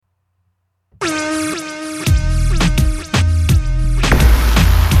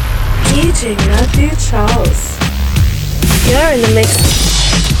DJ Matthew Charles. You're in the mix.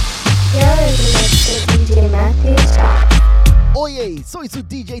 You're in the mix with DJ Matthew Charles. Oye, soy su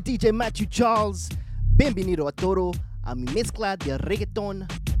DJ Matthew Charles. Bienvenido a todo a mi mezcla de Reggaeton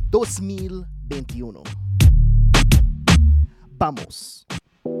 2021. Vamos.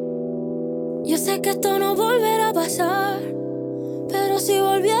 Yo sé que esto no volverá a pasar, pero si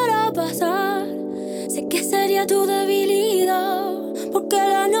volviera a pasar, sé que sería tu debilidad. Porque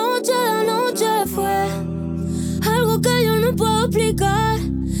la noche fue algo que yo no puedo explicar.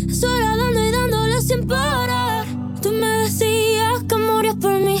 Eso era dando y dándole sin parar. Tú me decías que morías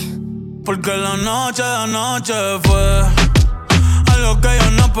por mí. Porque la noche fue algo que yo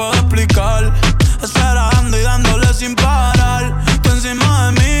no puedo explicar. Eso era dando y dándole sin parar. Tú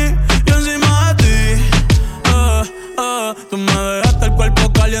encima de mí, yo encima de ti. Tú me dejaste el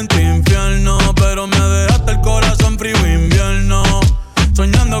cuerpo caliente infierno, pero me dejaste el corazón frío invierno.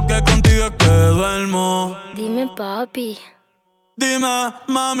 Soñando que contigo es que duermo. Dime, papi. Dime,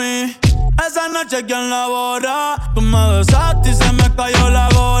 mami, esa noche ¿quién la borra? Tú me besaste y se me cayó la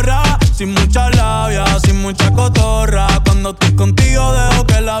gorra. Sin mucha labia, sin mucha cotorra. Cuando estoy contigo dejo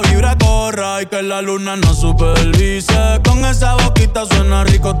que la vibra corra y que la luna nos supervise. Con esa boquita suena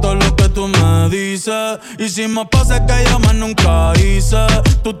rico todo lo que tú me dices. Hicimos poses que yo más nunca hice.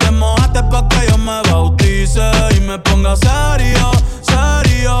 Tú te mojaste pa' que yo me bautice y me ponga serio,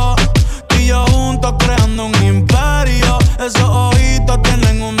 serio. Y yo juntos creando un imperio. Esos ojitos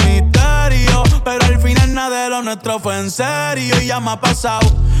tienen un misterio, pero al final nada de lo nuestro fue en serio. Y ya me ha pasado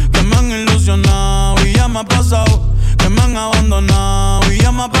que me han ilusionado. Y ya me ha pasado que me han abandonado. Y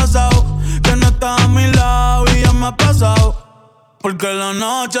ya me ha pasado que no estás a mi lado. Y ya me ha pasado porque la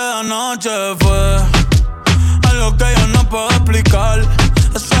noche fue algo que yo no puedo explicar.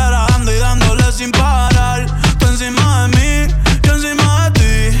 Eso era dando y dándole sin parar. Tú encima de mí, yo encima de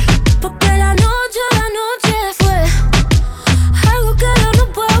ti. Porque la noche fue algo que yo no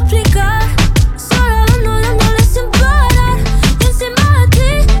puedo explicar. Solo dándole sin parar. Yo encima de ti,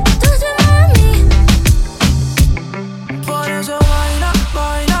 tú encima de mí. Por eso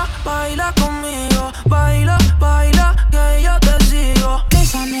baila conmigo. Baila, que yo te sigo.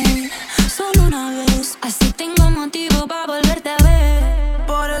 Bésame, solo una vez, así tengo motivo para volverte a ver.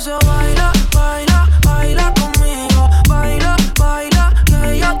 Por eso baila conmigo. Baila,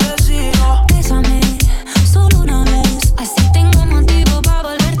 que yo te sigo. Bésame, solo una vez, así tengo motivo para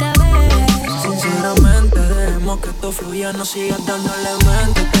volverte a ver. Sinceramente, dejemos que esto fluya, no sigas dándole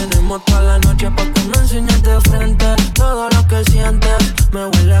mente. Tenemos toda la noche pa' que me enseñes de frente. Todo lo que sientes, me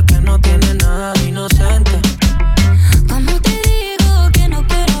huele a que no tiene nada de inocente. Como te digo que no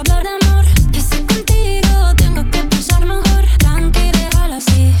quiero hablar de amor, que si contigo tengo que pensar mejor. Tranqui, déjalo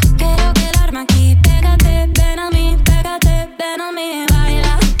así, quiero quedarme aquí. Pégate, ven a mí,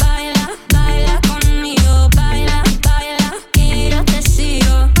 baila, conmigo. Baila, que yo te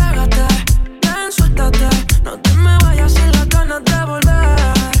sigo. Pégate, ven, suéltate, no te me vayas sin las ganas de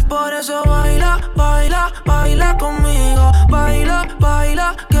volver. Por eso baila conmigo. Baila,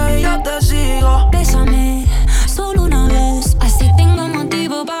 que yo te sigo. Bésame, solo una vez, así tengo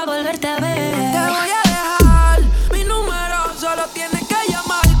motivo para volverte a ver. Te voy a dejar mi número, solo tienes que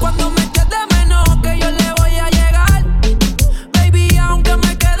llamar cuando me eches de menos, que yo le voy a llegar. Baby, aunque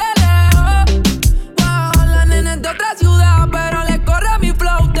me quede lejos, wow, la nena es de otra ciudad, pero le corre mi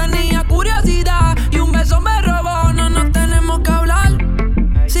flow, tenía curiosidad y un beso me robó. No nos tenemos que hablar,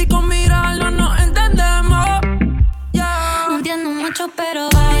 si con mirarlo nos entendemos. Yeah. No entiendo mucho, pero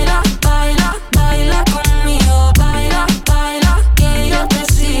baila conmigo. Baila, que yo te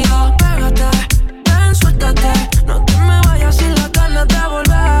sigo. Pégate, ven, suéltate, no te me vayas sin las ganas de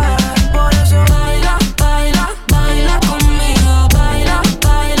volver. Por eso Baila conmigo. Baila,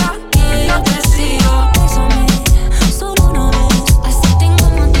 que yo te sigo. Bésame, solo una vez, así tengo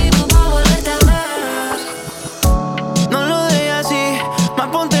motivo para volverte a ver. no lo dejes así, más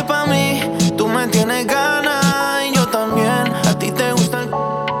ponte pa' mí. Tú me tienes ganas y yo también. A ti te gusta el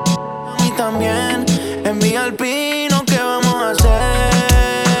a mí también. Envía el pino, ¿qué vamos a hacer?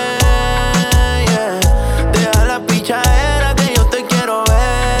 Yeah. Deja la pichadera que yo te quiero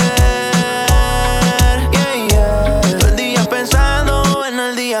ver. Yeah. Todo el día pensando en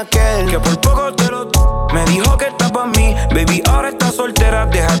el día que por poco te lo me dijo que está pa' mí. Baby, ahora está soltera,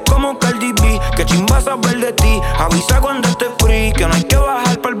 deja como Cardi B. Que chimba saber de ti, avisa cuando estés free. Que no hay que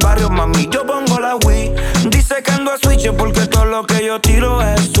bajar pa'l barrio, mami, yo pongo la Wii. Dice que ando a switch porque todo lo que yo tiro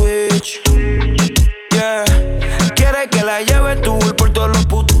es switch. Yeah, quiere que la lleve tú por todos los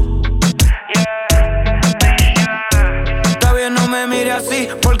putos. Está bien, no me mire así,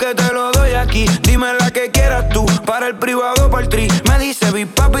 porque que te lo doy aquí. Dime la que quieras tú, para el privado, para el tri. Me dice Big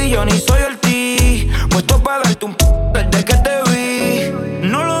Papi, yo ni soy el ti. Puesto para darte un desde que te vi.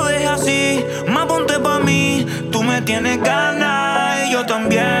 No lo dejes así, más ponte pa' mí. Tú me tienes ganas y yo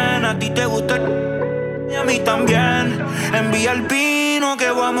también. A ti te gusta y a mí también. Envía el vino que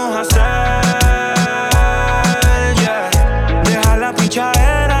vamos a hacer, yeah. Deja la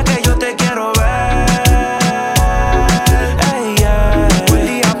pichadera que yo te quiero ver, hey, yeah. Todo el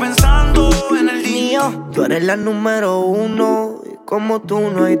día pensando en el día. Tú eres la número uno y como tú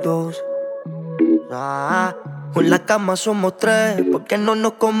no hay dos. Con la cama somos tres, porque no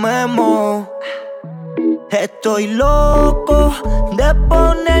nos comemos. Estoy loco de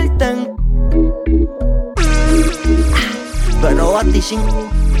ponerte en, pero a ti sin,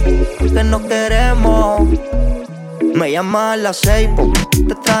 porque no queremos. Me llamas a las 6 porque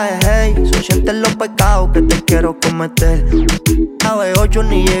te traje hey. Son sientes los pecados que te quiero cometer. A las 8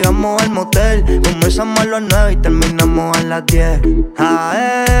 ni llegamos al motel. Comenzamos a las 9 y terminamos a las 10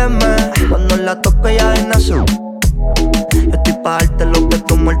 AM. Cuando la toque ya en azul. Yo estoy pa' darte lo que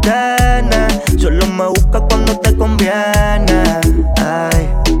tú me ordenes. Solo me buscas cuando te conviene. Ay,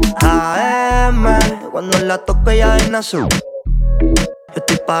 AM. Cuando la toque ya en azul. Yo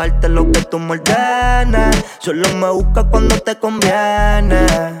estoy pa' darte lo que tú me ordenes. Solo me buscas cuando te conviene.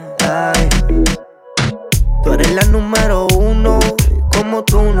 Ay. Tú eres la número uno y como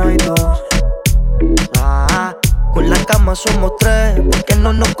tú no hay dos. Con la cama somos tres, porque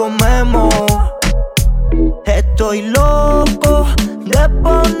no nos comemos. Estoy loco de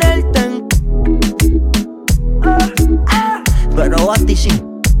ponerte en, pero a ti sí,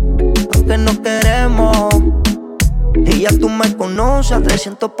 porque no queremos. Y ya tú me conoces, a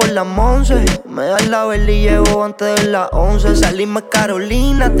 300 por las 11. Me das la vela y llego antes de las 11. Salimos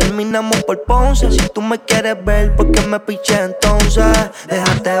Carolina, terminamos por Ponce. Si tú me quieres ver, ¿por qué me piché entonces?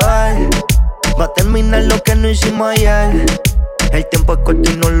 Déjate ver, va a terminar lo que no hicimos ayer. El tiempo es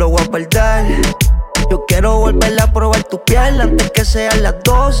corto y no lo voy a perder. Yo quiero volver a probar tu piel antes que sean las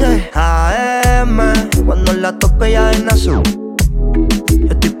 12 AM. Cuando la toque ya en azul. Yo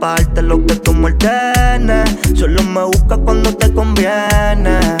estoy pa' darte lo que tú me ordenes. Solo me buscas cuando te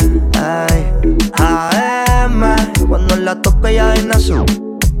conviene. Ay, AM. Cuando la toque ya en azul.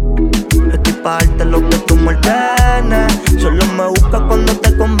 Yo estoy pa' darte lo que tú me ordenes. Solo me buscas cuando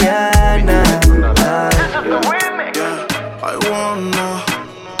te conviene. Ay. I wanna,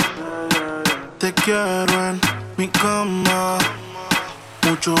 te quiero en mi cama.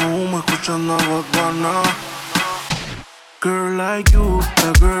 Mucho humo escuchando a Buena. Girl like you,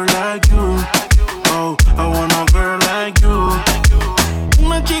 a girl like you. Oh, I want a girl like you.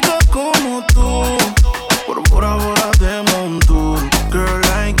 Una chica como tú, por ahora de montón. Girl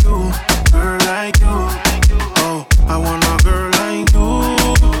like you, girl like you. Oh, I want a girl like you.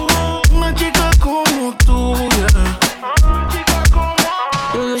 Una chica como tú, yeah.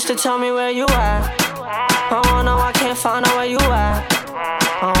 You used to tell me where you at. Oh no, I can't find out where you at.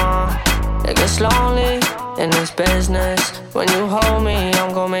 It gets lonely in this business. When you hold me,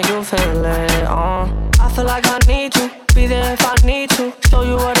 I'm gon' make you feel it. I feel like I need to be there if I need to. Show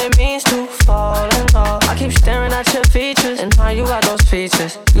you what it means to fall in love. I keep staring at your features and how you got those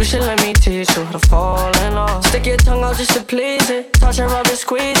features. You should let me teach you how to fall in love. Stick your tongue out just to please it. Touch and rub it,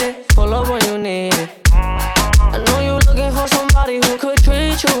 squeeze it. Pull up when you need it. I know you looking for somebody who could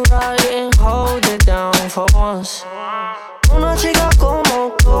treat you right and hold it down for once. Una chica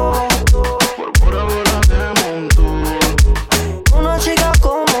como tú, Por ahora de montón. una chica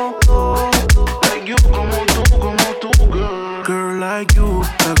como tú. Like you, como tú, girl. Girl like you,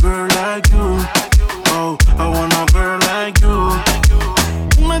 a girl like you. Oh, I want a girl like you.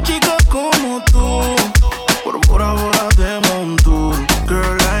 Una chica como tú, por ahora de montón.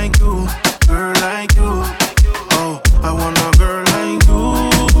 Girl like you, girl like you. Oh, I want a girl like you.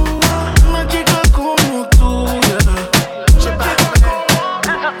 Una chica como tú, yeah.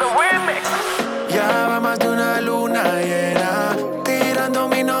 Ya va más de una luna llena,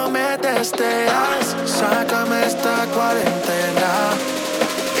 tirándome y no me testeas. Sácame esta cuarentena.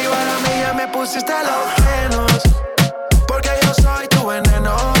 Igual a mí ya me pusiste los frenos, porque yo soy tu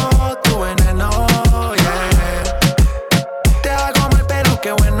veneno, yeah. Te hago mal pero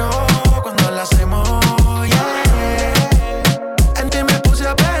qué bueno cuando lo hacemos, yeah. En ti me puse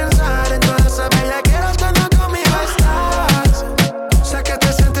a pensar en todas esas bellaqueras cuando conmigo estás. Sé que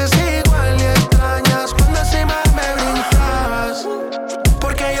te sientes igual y extrañas cuando encima me brincas,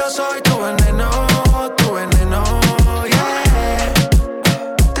 porque yo soy tu veneno, yeah.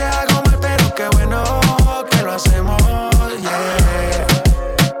 Te hago mal pero qué bueno que lo hacemos, yeah.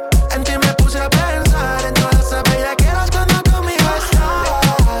 En ti me puse a pensar en todas esas bellaqueras cuando conmigo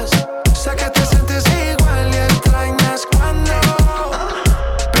estás.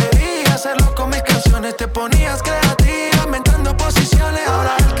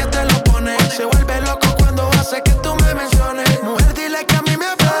 Dile que a mí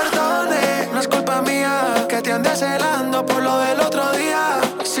me perdone. No es culpa mía que te andes celando por lo del otro día.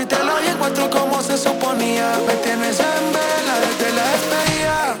 Si te lo encuentro como se suponía, me tienes en vela desde la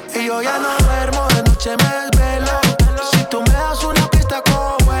despedida. Y yo ya no duermo, de noche me desvelo. Si tú me das una pista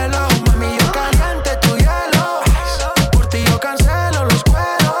como vuelo, mami, yo caliente tu hielo. Por ti yo cancelo los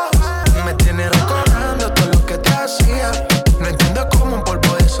cueros. Me tienes recordando todo lo que te hacía. No entiendo cómo un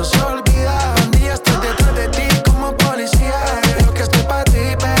polvo de eso se olvida. Un día estoy detrás de ti como policía. Creo que estoy pa'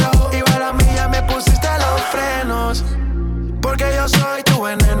 ti, pero igual a mí ya me pusiste los frenos. Porque yo soy tu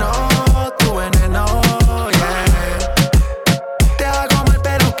veneno, yeah. Te hago mal,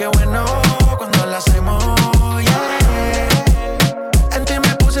 pero qué bueno cuando lo hacemos, yeah. En ti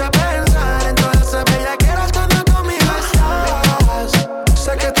me puse a pensar en todas esas bellaqueras cuando conmigo estás.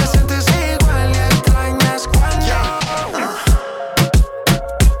 Sé que te sientes igual y extrañas cuando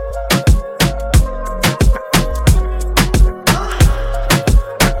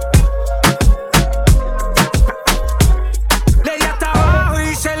Le di hasta abajo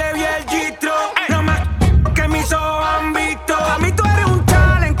y se le vio el gistro. No más que mis ojos han visto. A mí tú eres un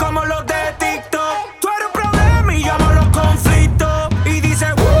talent como los de TikTok. Tú eres un problema y yo amo los conflictos. Y dice,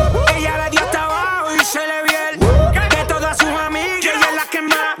 ella le dio hasta abajo y se le vio el de todas sus amigas, ella es la que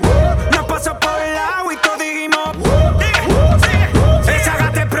más nos pasó por el lado y todos dijimos, esa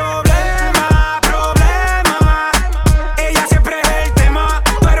gata es problema, problema. Ella siempre es el tema.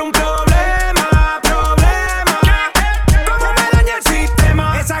 Tú eres un problema, problema. ¿Cómo me daña el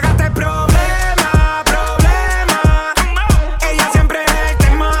sistema? Esa gata es problema, problema. Ella siempre es el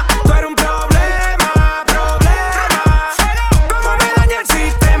tema. Tú eres un problema, problema. ¿Cómo me daña el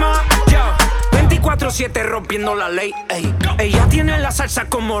sistema? Yo, 24/7 rompiendo la ley, ey. Ella tiene la salsa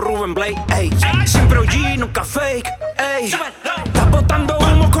como Rubén Blade, ey. Siempre OG, nunca fake, ey. Está botando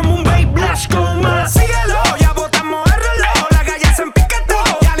humo como un babe blast con más. Síguelo, ya botamos el reloj. La galla se empiquetó,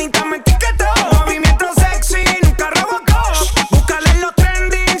 ya Linta me etiquetó. Movimiento sexy, nunca robocó. Búscale en los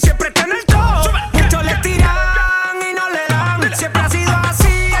trending, siempre está en el top. Muchos le tiran y no le dan. Siempre ha sido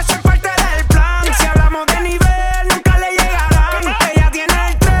así, eso es parte del plan. Si hablamos de nivel, nunca le llegarán. Ella tiene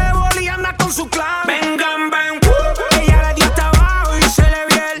el trébol y anda con su clan. Vengan, ven, ella le dio hasta abajo y se le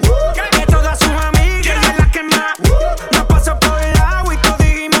vio el de todas sus amigas, ella es la que más nos pasó por el agua y todos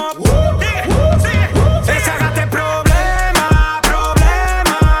dijimos, esa gata es problema,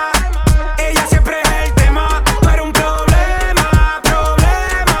 problema. Ella siempre es el tema. Tú eres un problema,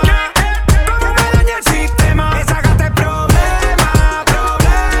 problema. ¿Cómo me daña el sistema? Esa gata es problema,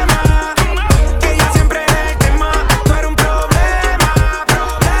 problema. Ella siempre es el tema. Tú eres un problema,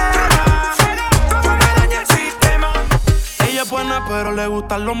 problema. ¿Cómo me daña el sistema? ella es buena, pero le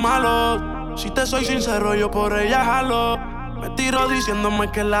gustan los malos. Si te soy sincero, yo por ella jalo. Me tiro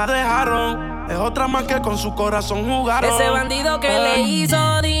diciéndome que la dejaron. Es otra más que con su corazón jugaron. Ese bandido que le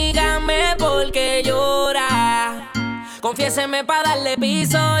hizo, dígame por qué llora. Confiéseme pa' darle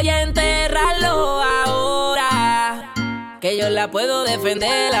piso y enterrarlo ahora. Que yo la puedo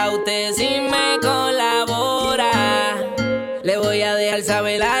defender a usted si me colabora. Le voy a dejar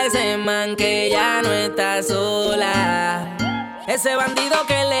saber a ese man que ya no está sola. Ese bandido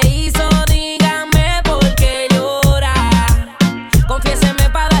que le hizo, dígame por qué llora. Confiéseme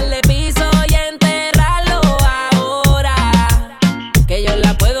pa' darle piso y enterrarlo ahora. Que yo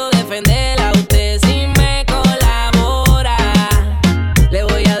la puedo defender a usted si me colabora. Le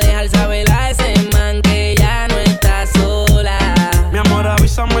voy a dejar saber a ese man que ya no está sola. Mi amor,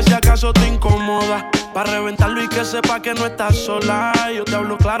 avísame si acaso te incomoda. Pa' reventarlo y que sepa que no estás sola. Yo te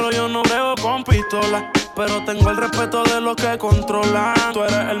hablo claro, yo no veo con pistola. Pero tengo el respeto de los que controlan. Tú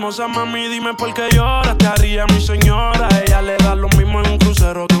eres hermosa, mami, dime por qué lloras. Te haría mi señora. Ella le da lo mismo en un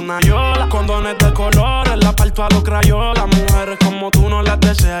crucero que una yola. Condones de colores, la parto a los crayolas. Mujeres como tú no las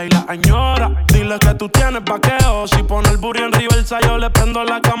deseas y las añoras. Dile que tú tienes vaqueo. Si pone el booty en reversa, yo le prendo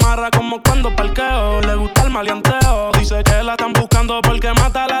la cámara como cuando parqueo. Le gusta el maleanteo. Dice que la están buscando porque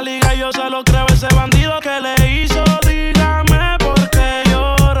mata la liga y yo se lo creo. Ese bandido que le hizo, dígame por qué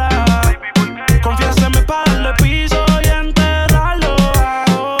llora. Confiéseme pa' darle piso y enterrarlo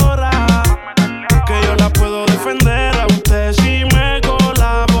ahora. Que yo la puedo defender a usted si me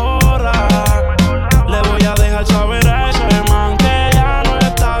colabora. Le voy a dejar saber a ese man que ya no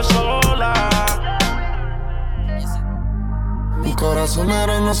está sola. Mi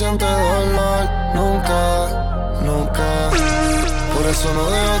corazonero no siente dolor, nunca, nunca. Por eso no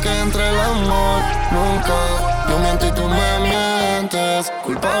dejo que entre el amor, nunca. Yo miento y tú me mientes.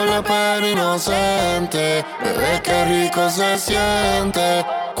 Culpable pero inocente. Bebé, qué rico se siente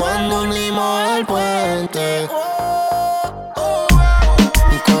cuando unimos el puente.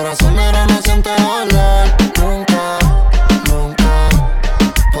 Mi corazonero no siente dolor, nunca, nunca.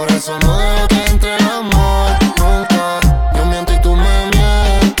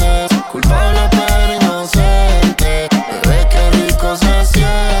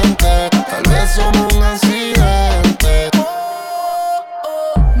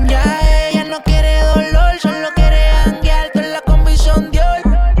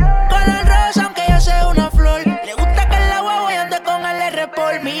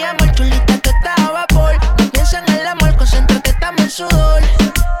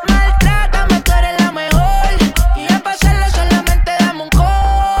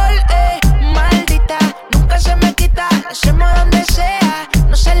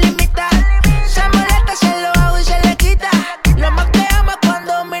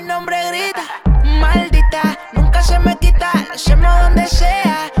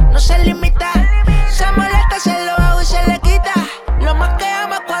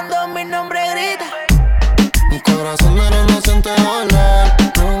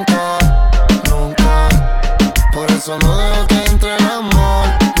 eso no dejo que entre el amor.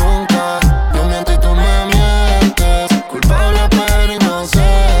 Nunca, yo miento y tú me mientes. Culpable pero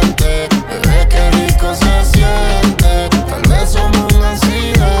inocente. Bebé, qué rico se siente. Tal vez somos un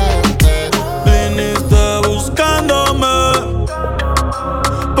accidente. Viniste buscándome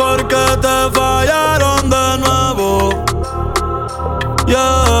porque te fallaron de nuevo.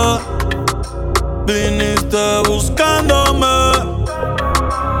 Yeah. Viniste buscándome,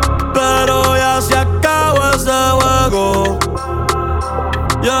 pero ya se acabó ese juego.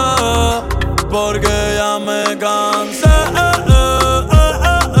 Yeah, porque ya me cansé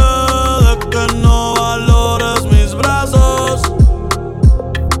de que no valores mis brazos,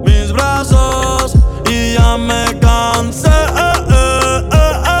 y ya me cansé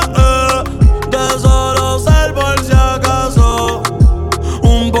de solo ser por si acaso,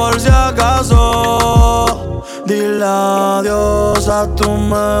 un por si acaso. Dile adiós a tu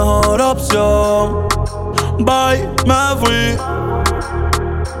mejor opción. Bye, me fui.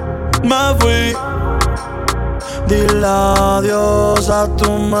 Dile adiós a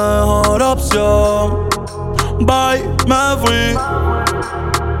tu mejor opción. Bye, me fui.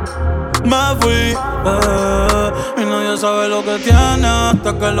 Y nadie sabe lo que tiene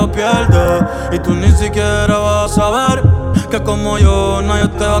hasta que lo pierde. Y tú ni siquiera vas a saber que como yo nadie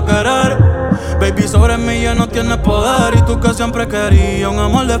te va a querer. Baby, sobre mí ya no tienes poder. Y tú que siempre querías un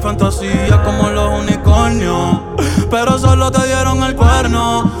amor de fantasía como los unicornios, pero solo te dieron el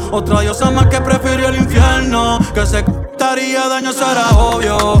cuerno. Otra diosa más que prefirió el infierno. Que se haría daño será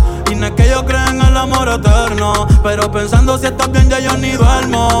obvio. Y no es que yo crea en el amor eterno, pero pensando si estás bien ya yo ni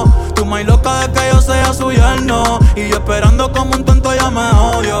duermo. Tú más loca de que yo sea su yerno. Y yo esperando como un tonto ya me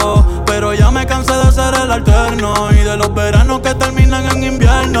odio. Pero ya me cansé de ser el alterno y de los veranos que terminan en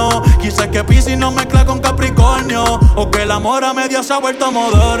invierno. Quizás que Piscis no mezcla con Capricornio, o que el amor a media se ha vuelto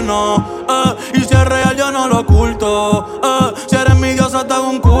moderno. Y si es real yo no lo oculto. Si eres mi diosa te hago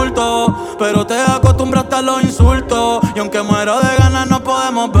un culto, pero te acostumbraste a los insultos. Y aunque muero de ganas no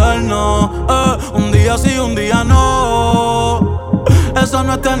podemos vernos. Un día sí, un día no. Eso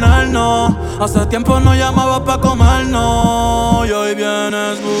no es tenernos. Hace tiempo no llamaba pa' comernos. Y hoy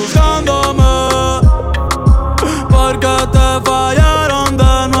vienes buscándome porque te fallaron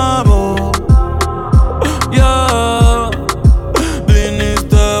de nuevo. Yeah.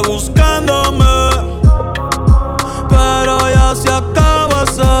 Viniste buscándome, pero ya se acabó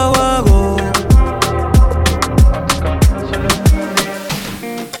ese juego.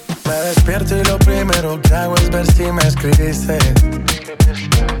 Me despierto y lo primero que hago es ver si me escribiste.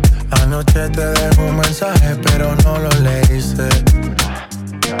 Anoche te dejo un mensaje pero no lo leíste.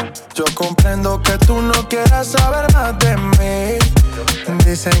 Yo comprendo que tú no quieras saber más de mí.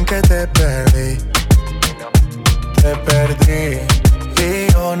 Dicen que te perdí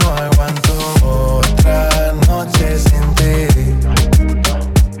y yo no aguanto otra noche sin ti.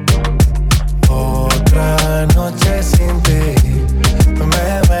 Otra noche sin ti.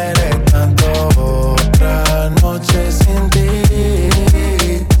 Me duele tanto otra noche sin ti.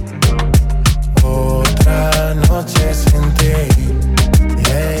 Otra noche sin ti.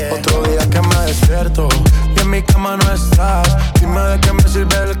 Yeah. Otro día que me despierto y en mi cama no estás. Dime de qué me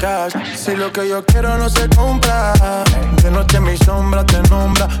sirve el cash si lo que yo quiero no se compra. De noche mi sombra te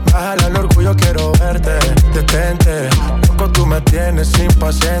nombra. Bájale al orgullo, quiero verte. Detente, loco, tú me tienes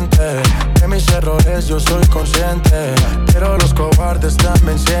impaciente. De mis errores yo soy consciente, pero los cobardes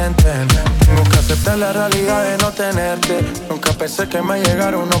también sienten. Tengo que aceptar la realidad de no tenerte. Nunca pensé que me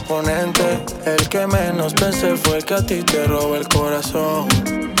llegara un oponente. El que menos pensé fue el que a ti te robó el corazón.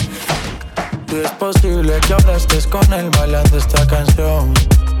 Y es posible que ahora estés con él bailando esta canción.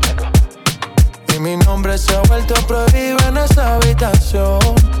 Y mi nombre se ha vuelto prohibido en esa habitación.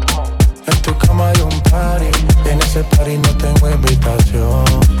 En tu cama hay un party y en ese party no tengo invitación.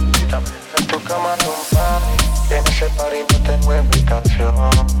 En tu cama hay un party y en ese party no tengo invitación.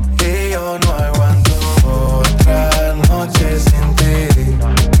 Y yo no aguanto otra noche sin ti.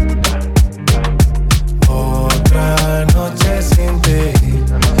 Otra noche sin ti.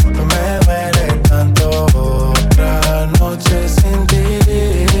 Me duele tanto otra noche sin ti.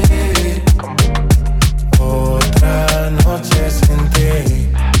 Otra noche sin ti.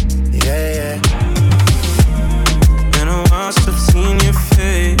 Yeah, yeah. Been a while since I've seen your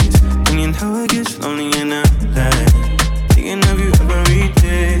face, and you know it gets lonely in LA. Thinking of you every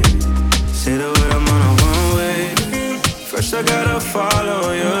day. Say the word, I'm on a one way. First I gotta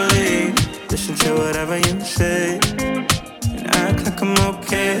follow your lead. Listen to whatever you say and act like I'm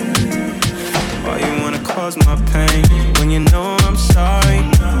okay. Why you wanna cause my pain when you know I'm sorry?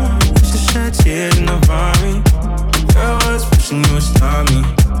 Just shed tears in the vine. Girl, I was wishing you would stop me.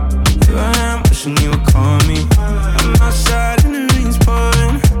 Here I am wishing you would call me. I'm outside in the rain's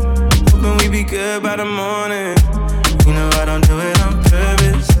pouring, hoping we be good by the morning. You know I don't do it on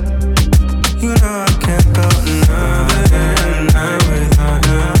purpose. You know I can't go another night without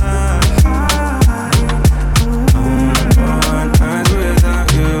you. No more nights without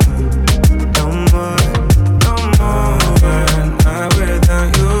you. No more night without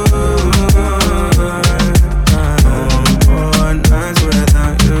you. No more nights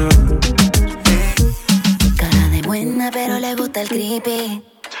without you. Cara de buena, pero le gusta el creepy.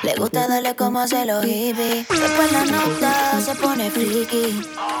 Le gusta darle como hace los hippies. Después la nota se pone friki.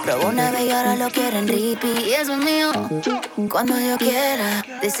 Probó una vez y ahora lo quieren rippy. Y eso es mío, cuando yo quiera.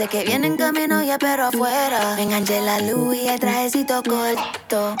 Dice que viene en camino ya pero afuera. Enganché la luz y el trajecito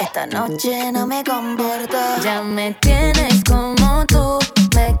corto. Esta noche no me comporto. Ya me tienes como tú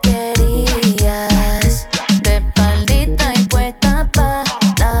me querías. De espaldita y puesta pa'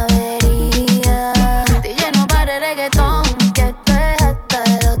 la avería. DJ no pare reggaetón, que esto es hasta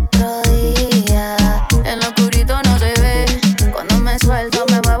el otro día. En lo oscurito no se ve. Cuando me suelto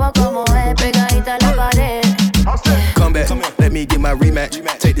me muevo como es, pegadita a la pared. Come back, let me get my rematch.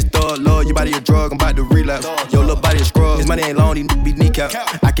 Take this thug love, your body a drug, I'm about to relapse. Your little body a scrub, his money ain't long, these be kneecap.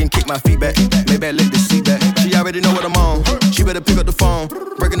 I can kick my feet back, maybe I let the seat back. She already know what I'm on, she better pick up the phone.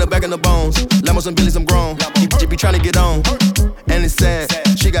 Breaking her back in the bones, Lamos and Billies, I'm grown. He bitch be trying to get on, and it's sad.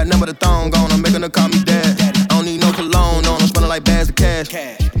 She got none but a thong on, I'm making her call me dad. I don't need no cologne on, I'm spending like bags of cash.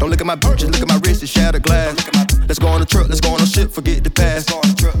 Don't look at my bitch, just look at my wrist, it's shattered glass. Let's go on the truck, let's go on the ship, forget the past.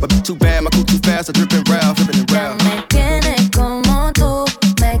 But too bad, my cool too fast, I drippin' Rauw, flippin' and Rauw. Me tienes como tú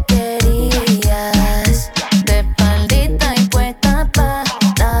me querías. De espaldita y puesta pa'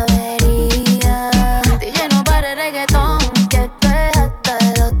 la avería. DJ no pare reggaetón, que esto es hasta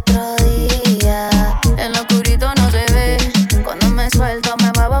el otro día. En lo oscurito no se ve. Cuando me suelto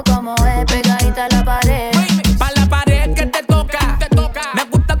me muevo como es, pegadita a la pared. Pa' la pared que te toca. Me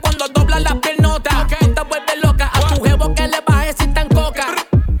gusta cuando doblas las piernotas. Tú te vuelves loca. A tu jevo que le bajes si tan coca.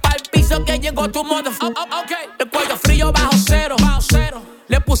 Pa'l piso que llegó tu motherfucker. El cuello frío bajo cero.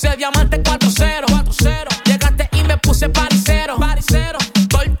 Le puse diamante 4-0. Llegaste y me puse paricero.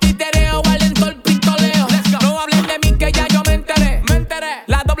 Todo el titereo, valento el pistoleo. No hablen de mí que ya yo me enteré.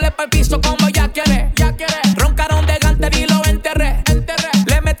 La doble pa'l piso como ya quiere. Roncaron de ganter y lo enterré.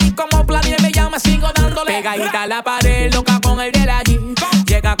 Le metí como plan y me llama, sigo dándole. Pegadita a la pared, loca con el de la G.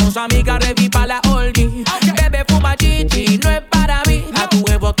 Llega con su amiga, reví pa' la orgy. Bebe fuma chichi, no es para mí. A tu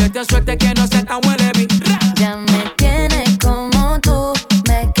huevo que te suelte que no se tan huele bien. Ya me tienes como tú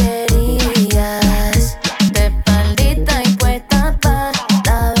me querías. De espaldita y puesta pa'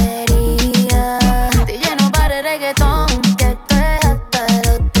 la avería. DJ no pare reggaetón, que esto es hasta el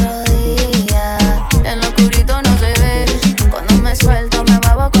otro día. En lo oscurito no se ve. Cuando me suelto me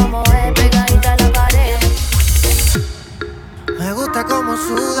muevo como es, pegadita a la pared. Me gusta como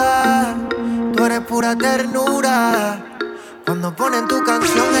sudas, tú eres pura ternura. Cuando ponen tu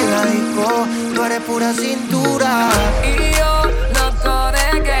canción en la disco, tú eres pura cintura. Y yo loco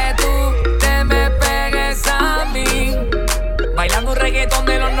de que tú te me pegues a mí. Bailando un reggaetón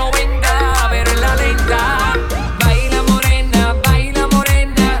de los 90, pero en la lenta. Baila morena,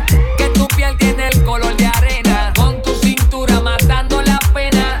 que tu piel tiene el color de arena. Con tu cintura matando la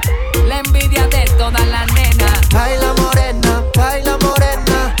pena, la envidia de todas las nenas. Baila morena,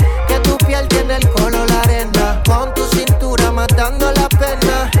 que tu piel tiene el color de arena. Con tu cintura matando la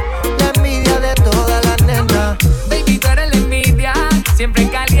pena, la envidia de todas las nenas. Baby, tú eres la envidia, siempre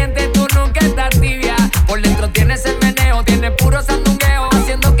caliente, tú nunca estás tibia. Por dentro tienes el meneo, tienes puro sandungueo,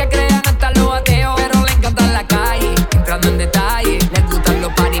 haciendo que crean hasta los ateos. Pero le encanta la calle, entrando en detalle. Le gustan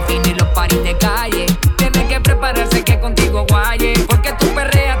los paris finos y los paris de calle. Tienes que prepararse que contigo guaye, porque tú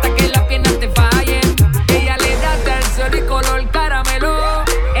perreas hasta que las piernas te fallen. Ella le da el sol y color caramelo.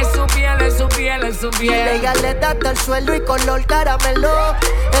 Es su piel, es su piel, es su piel. Ella le da hasta el suelo y color caramelo.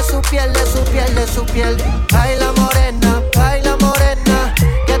 Es su piel, es su piel, es su piel. Baila morena,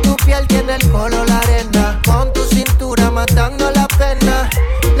 que tu piel tiene el color de arena. Con tu cintura matando la pena,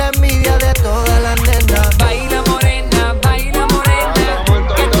 la envidia de todas las nenas. Baila morena,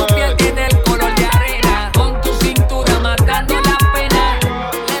 que tu piel tiene el color de arena. Con tu cintura matando la pena,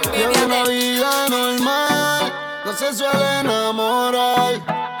 la envidia una vida normal, no se suele enamorar.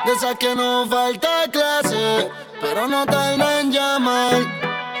 De esas que no falta clase, pero no tarda en llamar.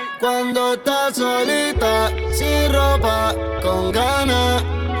 Cuando estás solita, sin ropa, con ganas.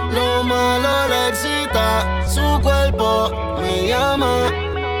 Lo malo le excita, su cuerpo me llama.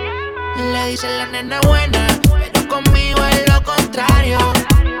 Le dice la nena buena, pero conmigo es lo contrario.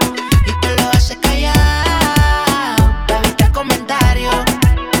 Y te lo hace callar, para evitar comentarios.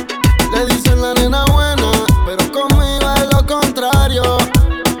 Le dicen la nena buena, pero conmigo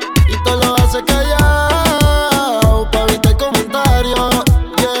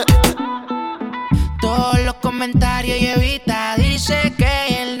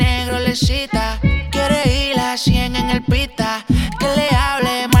necesita. Quiere ir a 100 en el pita. Que le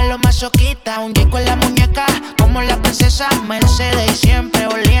hable más lo masoquista. Un disco en la muñeca, como la princesa Mercedes. Y siempre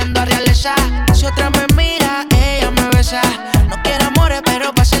oliendo a realeza. Si otra me mira, ella me besa. No quiere amores,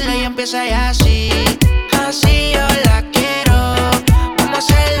 pero pa' hacerlo y empieza ya así. Así yo la quiero. Vamos a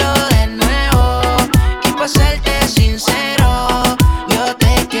hacerlo de nuevo. Y pa' serte sincero, yo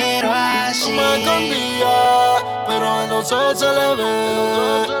te quiero así. No me escondía, pero en los ojos se le ve.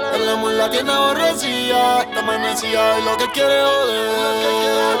 El amor la tiene aborrecida. Está amanecida y lo que quiere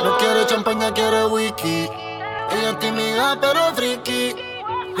joder. No quiere champaña, quiere whisky. Ella es tímida pero friki.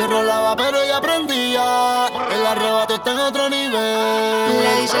 Yo rolaba pero ella aprendía. El arrebato está en otro nivel.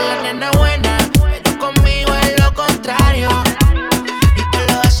 Le dice la nena buena, pero conmigo es lo contrario. Y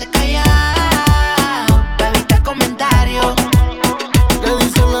te lo hace callado, pa' evitar comentarios. Le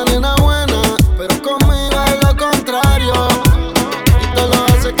dice la nena buena, pero conmigo es lo contrario. Y te lo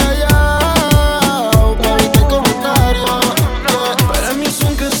hace callado, pa' evitar comentarios. Para mí es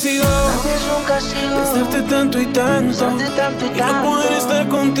un castigo pensarte tanto y tanto, y no poder estar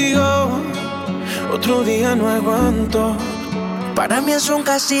contigo. Otro día no aguanto. Para mí es un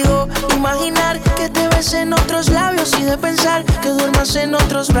castigo imaginar que te ves en otros labios y de pensar que duermas en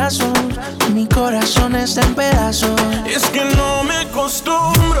otros brazos. Mi corazón está en pedazos. Y es que no me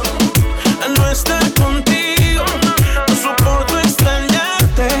acostumbro a no estar contigo. No soporto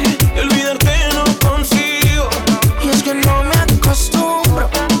extrañarte y olvidarte no consigo. Y es que no me acostumbro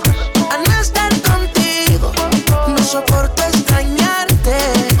a no estar contigo. No soporto extrañarte,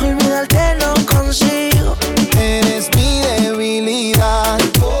 olvidarte no consigo. Eres mi debilidad.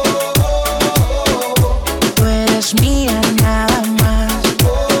 Tú eres mía nada más.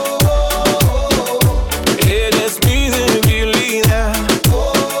 Eres mi debilidad.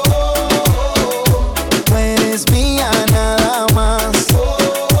 Tú eres mía nada más.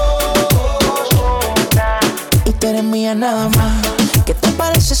 Y tú eres mía nada más. ¿Qué te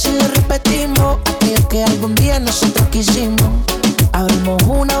parece si lo repetimos? Aquello que algún día nosotros quisimos. Abrimos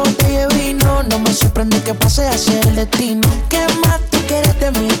una botella de vino. No me sorprende que pase a ser el destino. ¿Qué más tú quieres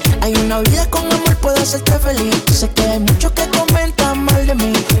de mí? Hay una vida con amor, puedo hacerte feliz. Sé que hay muchos que comentan mal de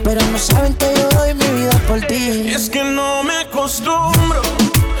mí, pero no saben que yo doy mi vida por ti. Y es que no me acostumbro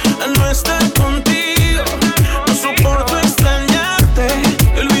a no estar contigo. No soporto extrañarte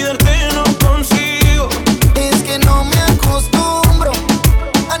y olvidarte no consigo. Es que no me acostumbro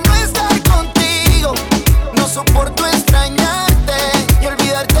a no estar contigo. No soporto extrañarte y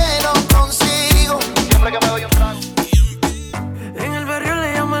olvidarte no consigo. Siempre que me doy un trago. En el barrio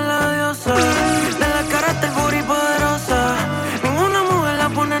le llaman la diosa. De la cara hasta el booty poderosa. Ninguna mujer la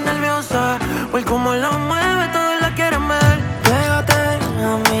pone nerviosa. Pues como la mueve, todos la quieren ver. Pégate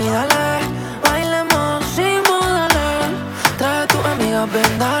a mí, dale. Bailemos sin modales. Trae a tus amigas,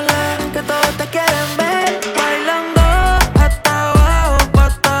 ven, dale. Que todos te quieren ver. Bailando hasta abajo,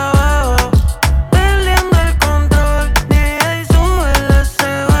 hasta abajo. Perdiendo el control. DJ sube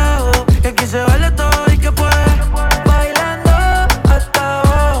ese bajo. Que aquí se baila todo y que puede. Bailando hasta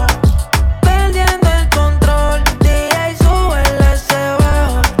abajo. Perdiendo el control. DJ sube ese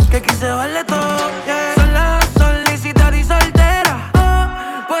bajo. Que aquí se baila todo. Yeah. Sola, solicitada y soltera.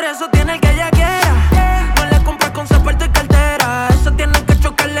 Por eso tiene el que ella quiera. No le compras con zapato y cartera. Eso tiene que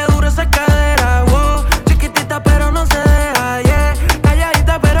chocarle duro esa cadera. Wow. Chiquitita pero no se deja. Yeah.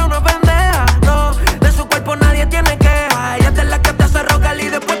 Calladita pero no pendeja. No, de su cuerpo nadie tiene queja. Ella es la que te hace rogar y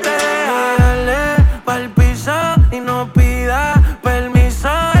después te deja. Dale pa'l piso y no pida permiso.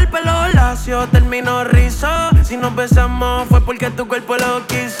 El pelo lacio terminó rizo. Si nos besamos fue porque tu cuerpo lo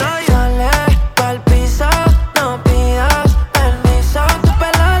quiso. Dale pa'l piso, no pidas permiso. Tu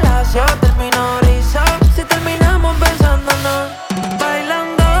pelo lacio terminó rizo. Si terminamos besándonos,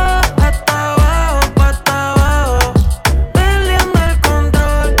 bailando hasta abajo, hasta abajo. Perdiendo el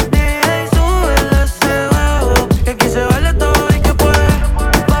control, DJ sube ese bajo. Que aquí se baila todo y que puede.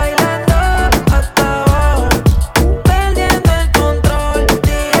 Bailando hasta abajo. Perdiendo el control,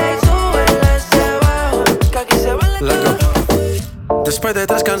 DJ sube ese bajo. Que aquí se baila todo. Después de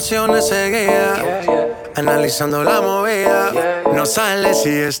 3 canciones seguidas, analizando la movida, no sale si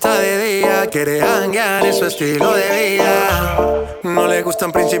está de día, quiere janguear en su estilo de vida. No le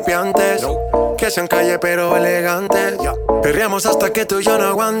gustan principiantes, que sean calle pero elegantes. Perreamos hasta que tú y yo no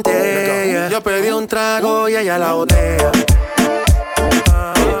aguante. Yo pedí un trago y ella la botella.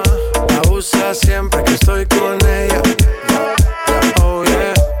 Abusa siempre que estoy con ella. Oh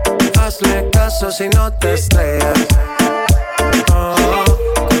yeah, hazle caso si no te estrellas.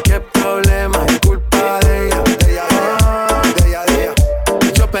 Qué problema es culpa de ella.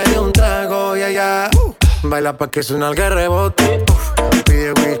 Yo pedí un trago y ella baila pa' que suena el rebote.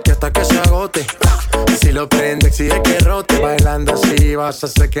 Pide whisky hasta que se vas a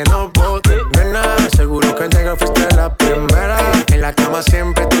hacer que no vote. Nena, seguro que al llegar fuiste la primera. En la cama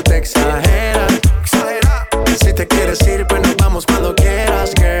siempre tú te exageras. Si te quieres ir, pues nos vamos cuando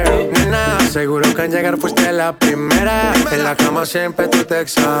quieras, girl. Nena, seguro que al llegar fuiste la primera. En la cama siempre tú te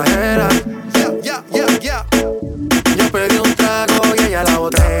exageras. Yo pedí un trago y ella la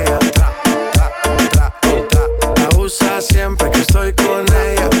botella. La usa siempre que estoy con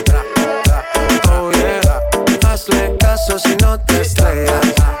ella. Oh yeah, hazle caso si no te estrellas.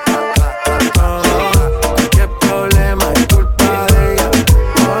 Qué problema es culpa de ella.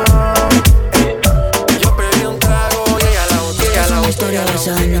 Yo pedí un trago y ella la botella. Es una historia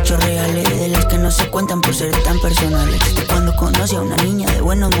basada en hechos reales, de las que no se cuentan por ser tan personales. De cuando conocí a una niña de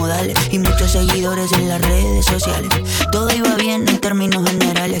buenos modales y muchos seguidores en las redes sociales. Todo iba bien en términos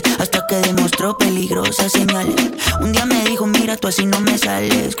generales, hasta que demostró peligrosas señales. Un día me dijo, mira, tú así no me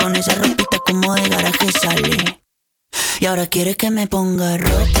sales, con esa ropita como de garaje sale. Y ahora quiere que me ponga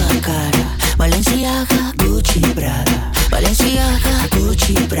ropa cara, Balenciaga, Gucci, Prada. Balenciaga,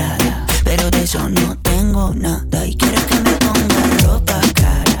 Gucci, Prada. Pero de eso no tengo nada. Y quiere que me ponga ropa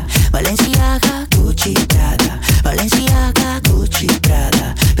cara, Balenciaga, Gucci, Prada. Balenciaga, Gucci,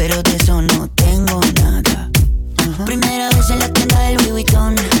 Prada. Pero de eso no tengo nada. Primera vez en la tienda del Louis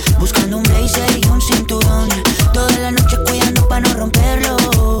Vuitton, buscando un blazer y un cinturón. Toda la noche cuidando pa' no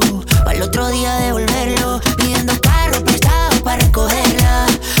romperlo, al otro día devolverlo. Pidiendo carro prestado pa' recogerla,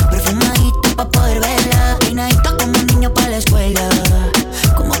 perfumadito pa' poder verla. Peinadito como un niño pa' la escuela,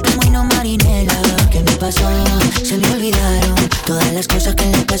 como Pingüino Marinela. ¿Qué me pasó? Se me olvidaron todas las cosas que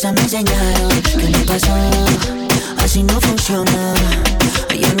en la casa me enseñaron. ¿Qué me pasó? Así no funciona,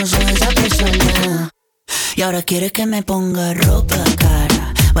 yo no soy esa persona. Y ahora quiere que me ponga ropa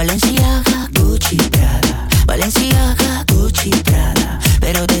cara, Balenciaga, Gucci, Prada. Balenciaga, Gucci, Prada.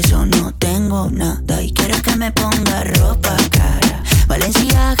 Pero de eso no tengo nada. Y quiere que me ponga ropa cara,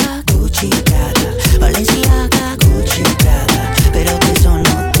 Balenciaga, Gucci, Prada. Balenciaga, Gucci, Prada. Pero de eso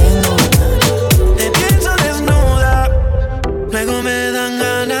no tengo nada. Te pienso desnuda, luego me dan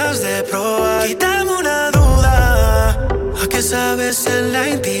ganas de probar. Quítame una duda, ¿a qué sabes en la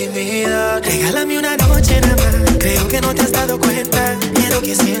intimidad? Regálame una noche nada más, creo que no te has dado cuenta. Quiero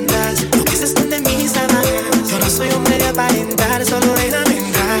que sientas lo que se esconde en mis sábanas. Yo no soy hombre de aparentar, solo déjame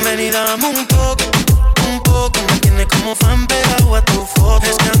entrar. Ven y dame un poco, me tiene como fan pegado a tu foto.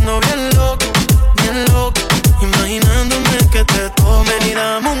 Es que ando bien loco, imaginándome que te toco. Ven y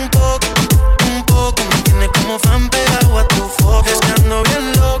dame un poco, me tiene como fan pegado a tu foto. Es que ando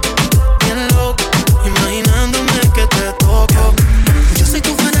bien loco, imaginándome que te toco. Yo soy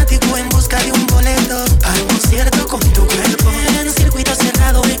tu fanático en busca de un boleto a un concierto con tu cuerpo. En un circuito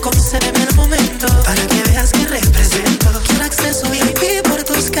cerrado y concédeme el momento para que veas que represento. Quiero acceso VIP por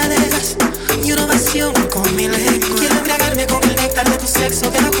tus caderas y una ovación con mi lengua. Quiero embriagarme con el néctar de tu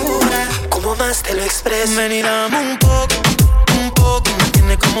sexo que locura, como más te lo expreso. Ven y dame un poco, me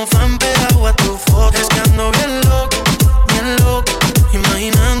tiene como fan pegado a tu foto. Es que ando bien loco,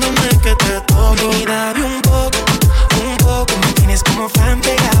 imaginándome que te toco. Ven y dame un poco, me tienes como fan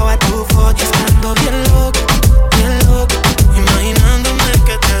pegado a tu foto. Es que ando bien loco, imaginándome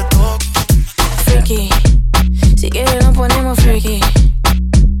que te toco. Freaky, si quieres nos ponemos freaky.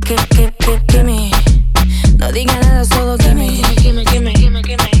 Gimme, no diga nada, solo gimme.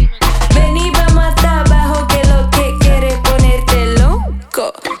 Ven y vamos hasta abajo, que lo que quieres ponerte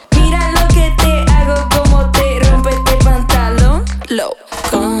loco. Mira lo que te hago, como te rompe este pantalón. Low,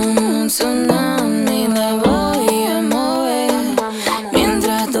 con su